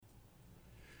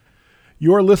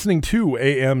You're listening to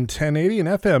AM 1080 and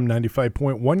FM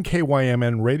 95.1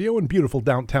 KYMN radio in beautiful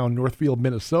downtown Northfield,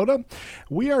 Minnesota.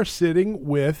 We are sitting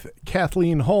with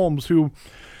Kathleen Holmes, who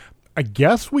I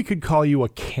guess we could call you a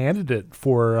candidate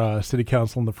for city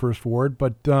council in the first ward,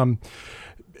 but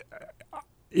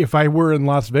if I were in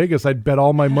Las Vegas, I'd bet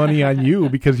all my money on you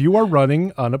because you are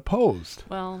running unopposed.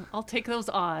 Well, I'll take those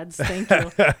odds. Thank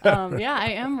you. Yeah,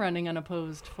 I am running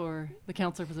unopposed for the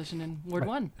councilor position in Ward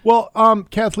 1. Well,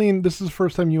 Kathleen, this is the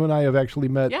first time you and I have actually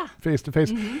met face to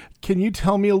face. Can you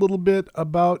tell me a little bit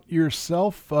about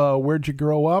yourself? Where'd you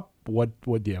grow up? What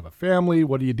do you have a family?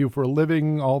 What do you do for a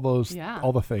living? All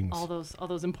the things. All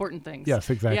those important things.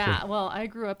 Yes, exactly. Yeah. Well, I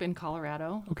grew up in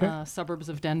Colorado, suburbs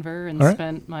of Denver, and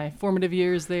spent my formative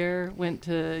years there. Went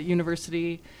to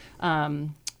university,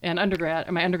 and my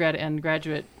undergrad and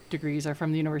graduate degrees are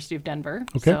from the University of Denver.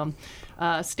 Okay.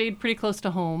 So, stayed pretty close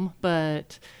to home,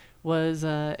 but was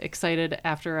excited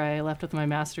after I left with my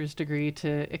master's degree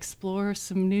to explore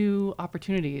some new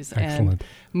opportunities. Excellent. And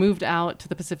moved out to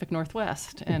the Pacific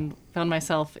Northwest and found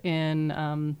myself in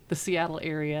the Seattle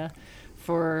area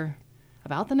for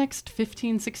about the next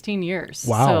 15, 16 years.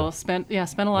 Wow. So spent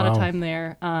a lot of time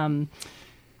there.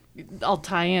 I'll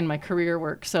tie in my career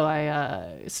work. So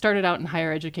I started out in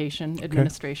higher education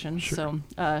administration, so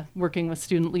working with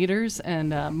student leaders, and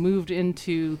moved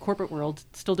into corporate world,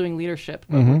 still doing leadership,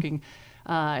 but working.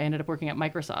 I ended up working at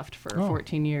Microsoft for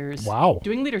 14 years. Wow.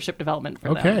 Doing leadership development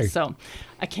for them. So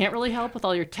I can't really help with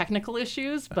all your technical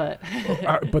issues, but...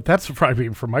 but that's probably,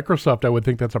 for Microsoft, I would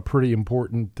think that's a pretty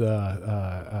important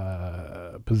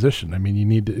position. I mean, you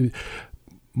need to...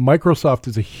 Microsoft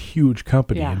is a huge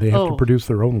company, and they have to produce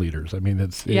their own leaders. I mean,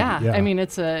 I mean,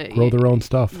 it's grow their own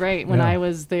stuff. Right. When I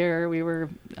was there, we were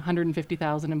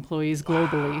 150,000 employees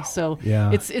globally. Wow. So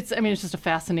it's. I mean, it's just a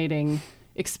fascinating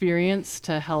experience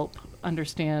to help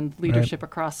understand leadership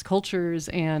across cultures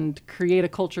and create a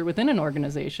culture within an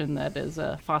organization that is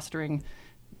fostering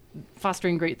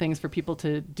great things for people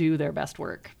to do their best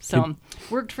work. So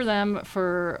worked for them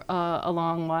for a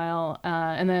long while,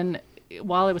 and then.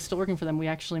 While I was still working for them, we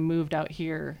actually moved out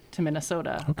here to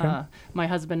Minnesota. Okay. My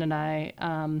husband and I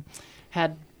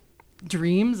had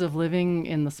dreams of living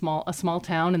in a small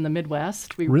town in the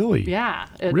Midwest. Really? Yeah.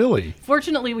 Really?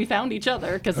 Fortunately, we found each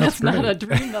other because that's not a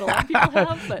dream that a lot of people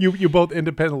have. But you both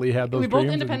independently had those dreams? We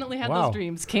both independently had those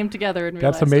dreams, came together and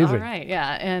realized, that's amazing. All right,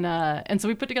 yeah. And so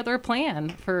we put together a plan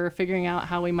for figuring out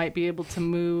how we might be able to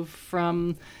move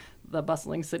from the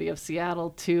bustling city of Seattle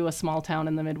to a small town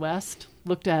in the Midwest.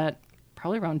 Looked at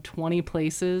probably around 20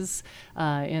 places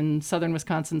in southern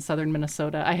Wisconsin, southern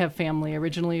Minnesota. I have family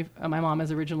originally. My mom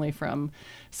is originally from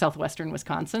southwestern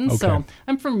Wisconsin, so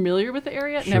I'm familiar with the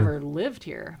area. Never lived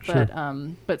here,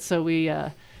 but so we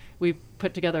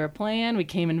put together a plan. We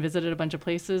came and visited a bunch of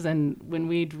places, and when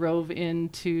we drove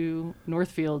into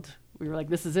Northfield, we were like,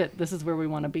 this is it. This is where we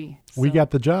want to be. So, we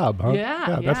got the job, huh?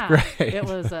 Yeah. That's great. It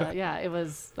was,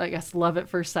 I guess, love at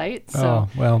first sight. So. Oh,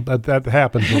 well, that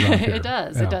happens around here. It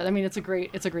does. Yeah. It does. I mean, it's a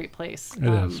great place. It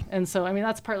is. And so, I mean,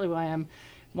 that's partly why I'm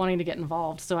wanting to get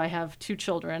involved. So I have two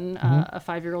children, a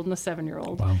 5-year-old and a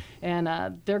 7-year-old. Wow.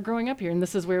 And they're growing up here. And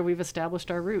this is where we've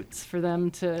established our roots for them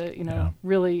to,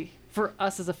 really, for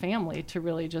us as a family to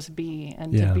really just be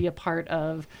and to be a part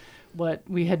of what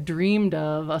we had dreamed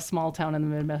of a small town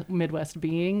in the Midwest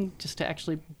being, just to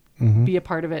actually be a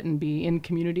part of it and be in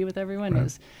community with everyone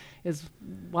is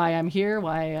why I'm here,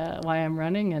 why I'm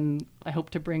running, and I hope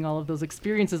to bring all of those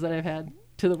experiences that I've had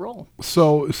to the role.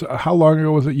 So how long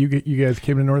ago was it you guys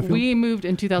came to Northfield? We moved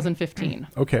in 2015.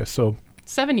 Okay, so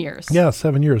 7 years. Yeah,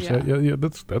 7 years. Yeah,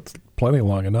 that's plenty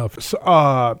long enough.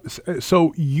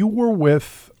 So you were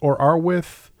with, or are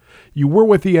with. You were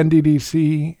with the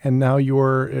NDDC, and now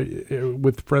you're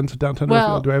with Friends of Downtown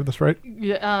Northfield. Do I have this right?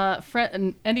 Yeah,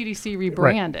 NDDC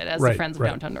rebranded as the Friends of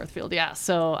Downtown Northfield. Yeah,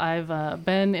 so I've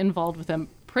been involved with them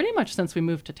pretty much since we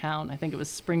moved to town. I think it was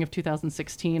spring of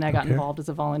 2016. I got involved as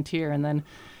a volunteer, and then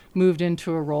moved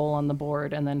into a role on the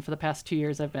board. And then for the past 2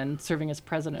 years, I've been serving as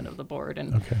president of the board.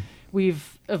 And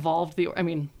we've evolved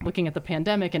looking at the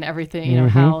pandemic and everything,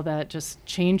 how that just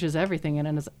changes everything.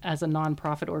 And as a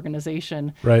nonprofit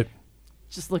organization,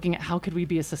 just looking at how could we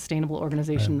be a sustainable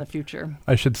organization in the future.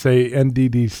 I should say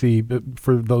NDDC, but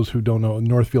for those who don't know,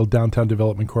 Northfield Downtown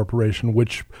Development Corporation,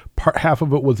 which half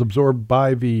of it was absorbed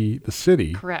by the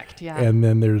city. Correct, yeah. And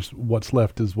then there's what's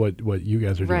left is what you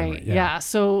guys are doing. Right, yeah.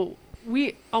 So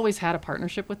we always had a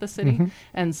partnership with the city,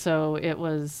 and so it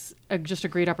was just a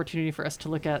great opportunity for us to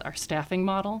look at our staffing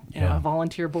model, a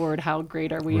volunteer board. How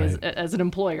great are we as an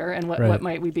employer, and what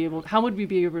might we be how would we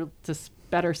be able to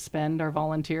better spend our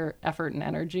volunteer effort and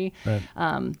energy?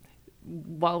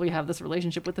 while we have this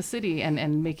relationship with the city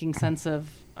and making sense of,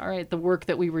 all right, the work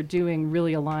that we were doing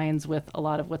really aligns with a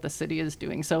lot of what the city is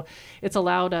doing. So it's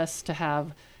allowed us to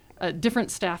have a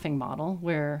different staffing model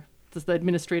where the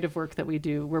administrative work that we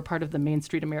do, we're part of the Main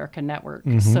Street America network.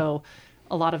 So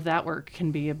a lot of that work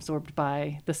can be absorbed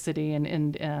by the city,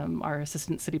 and our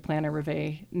assistant city planner,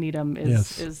 Reve Needham,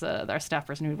 is our staff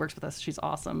person who works with us. She's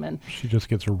awesome. And she just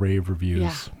gets rave reviews.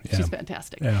 Yeah, she's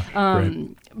fantastic. Yeah,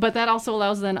 but that also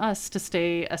allows then us to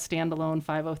stay a standalone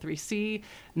 503c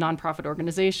nonprofit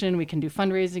organization. We can do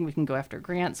fundraising. We can go after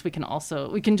grants. We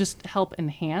can just help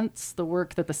enhance the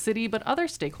work that the city, but other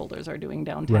stakeholders are doing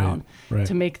downtown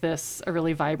to make this a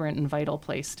really vibrant and vital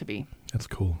place to be. That's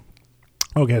cool.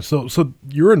 Okay, so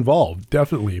you're involved,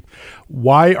 definitely.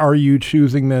 Why are you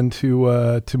choosing then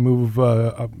to move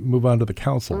on to the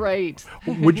council? Right.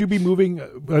 Would you be moving?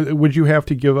 Would you have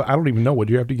to give? I don't even know. Would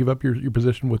you have to give up your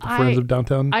position with the Friends of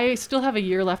Downtown? I still have a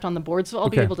year left on the board, so I'll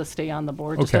be able to stay on the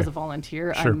board just as a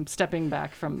volunteer. Sure. I'm stepping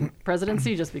back from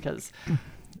presidency just because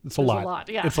it's a lot.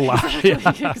 Yeah, it's a lot.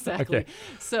 Exactly. Okay.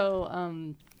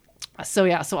 So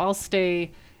I'll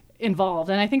stay involved,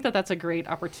 and I think that that's a great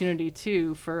opportunity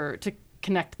too to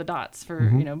connect the dots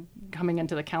for coming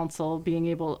into the council, being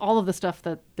able, all of the stuff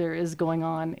that there is going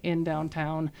on in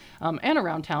downtown and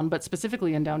around town, but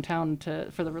specifically in downtown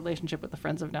for the relationship with the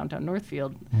Friends of Downtown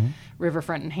Northfield,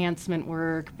 riverfront enhancement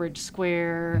work, Bridge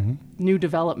Square, new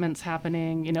developments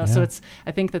happening. So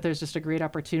I think that there's just a great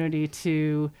opportunity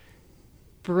to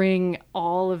bring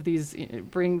all of these,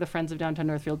 bring the Friends of Downtown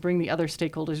Northfield, bring the other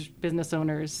stakeholders, business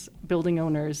owners, building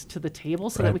owners to the table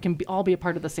so that we can all be a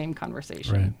part of the same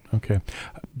conversation. Right. Okay.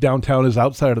 Downtown is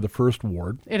outside of the first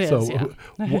ward. It is, so yeah.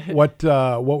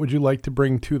 What would you like to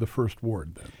bring to the first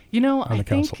ward then? I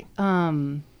think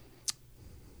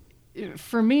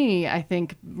for me, I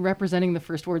think representing the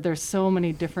first ward, there's so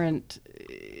many different.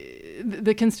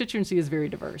 The constituency is very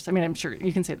diverse. I mean, I'm sure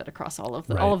you can say that across all of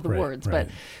the wards, but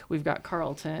we've got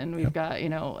Carlton, we've got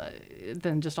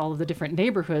then just all of the different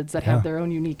neighborhoods that have their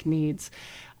own unique needs,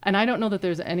 and I don't know that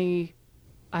there's any.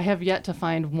 I have yet to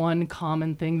find one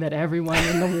common thing that everyone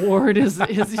in the ward is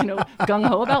gung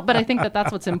ho about. But I think that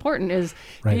that's what's important is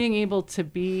being able to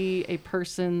be a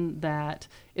person that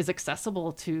is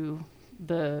accessible to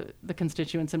the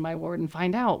constituents in my ward and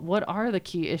find out what are the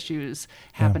key issues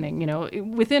happening,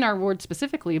 within our ward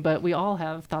specifically, but we all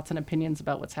have thoughts and opinions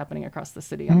about what's happening across the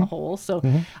city on the whole. So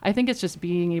I think it's just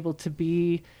being able to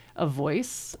be a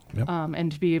voice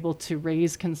and to be able to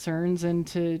raise concerns and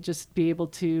to just be able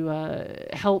to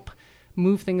help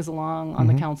move things along on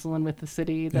the council and with the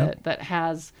city that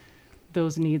has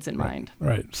those needs in mind.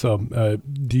 Right. So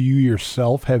do you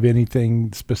yourself have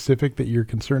anything specific that you're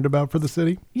concerned about for the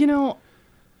city?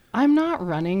 I'm not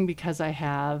running because I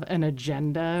have an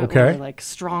agenda or like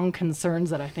strong concerns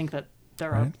that I think that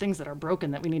there are things that are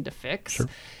broken that we need to fix. Sure.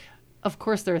 Of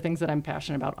course, there are things that I'm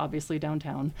passionate about, obviously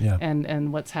downtown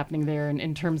and what's happening there and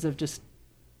in terms of just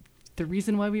the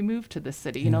reason why we moved to this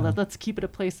city. Let's keep it a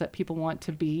place that people want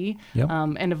to be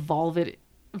and evolve it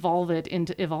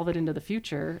into the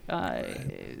future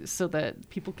so that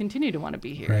people continue to want to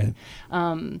be here.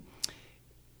 Right.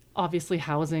 Obviously,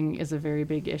 housing is a very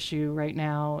big issue right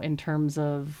now in terms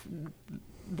of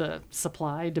the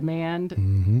supply,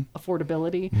 demand,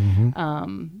 affordability.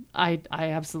 I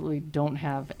absolutely don't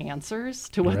have answers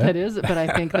to what that is, but I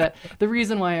think that the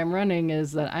reason why I'm running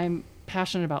is that I'm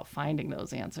passionate about finding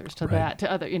those answers to that,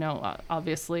 to other,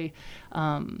 obviously,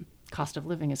 cost of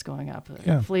living is going up,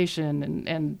 inflation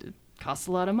and costs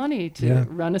a lot of money to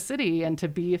run a city and to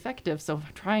be effective. So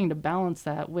trying to balance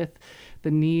that with the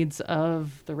needs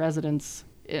of the residents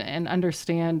and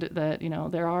understand that,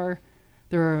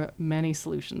 there are many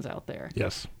solutions out there.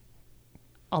 Yes.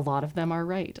 A lot of them are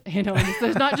right.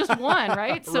 There's not just one,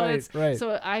 right? So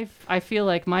so I feel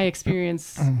like my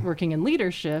experience working in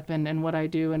leadership and what I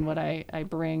do and what I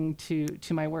bring to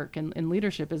my work in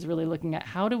leadership is really looking at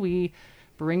how do we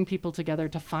bring people together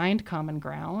to find common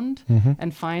ground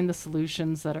and find the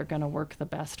solutions that are going to work the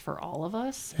best for all of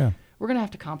us. Yeah. We're going to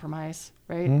have to compromise,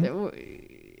 right?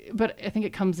 But I think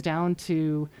it comes down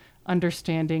to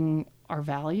understanding our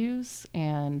values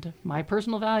and my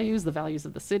personal values, the values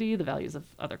of the city, the values of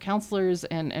other counselors,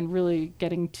 and really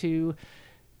getting to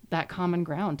that common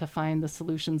ground to find the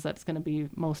solutions that's going to be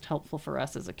most helpful for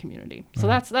us as a community. So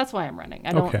that's why I'm running.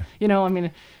 I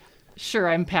don't, sure,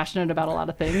 I'm passionate about a lot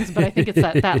of things, but I think it's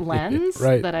that lens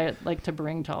that I like to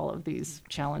bring to all of these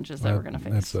challenges that we're going to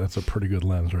face. That's a pretty good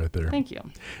lens right there. Thank you.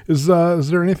 Is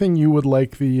there anything you would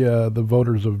like the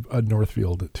voters of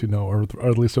Northfield to know, or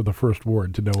at least of the first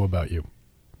ward to know about you?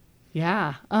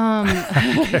 Yeah.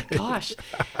 Gosh.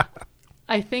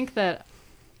 I think that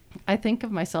I think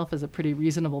of myself as a pretty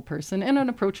reasonable person and an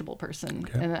approachable person.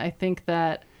 Okay. And I think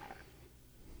that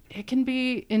it can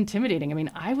be intimidating. I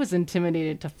mean, I was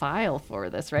intimidated to file for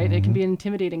this, right? It can be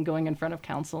intimidating going in front of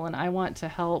council, and I want to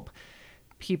help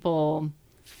people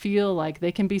feel like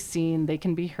they can be seen, they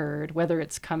can be heard, whether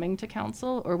it's coming to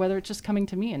council or whether it's just coming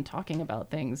to me and talking about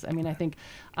things. I mean, I think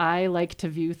I like to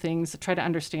view things, try to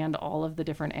understand all of the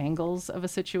different angles of a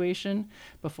situation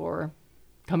before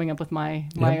coming up with my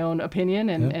own opinion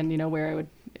and where I would,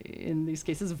 in these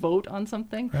cases, vote on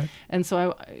something. Right. And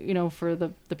so I, for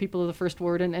the people of the First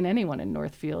Ward and anyone in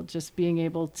Northfield, just being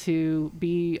able to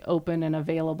be open and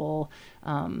available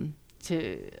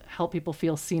to help people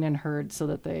feel seen and heard so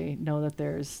that they know that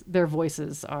their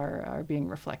voices are being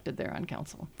reflected there on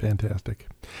council. Fantastic.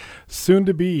 Soon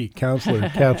to be Councilor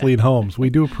Kathleen Holmes.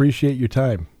 We do appreciate your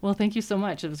time. Well, thank you so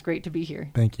much. It was great to be here.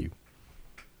 Thank you.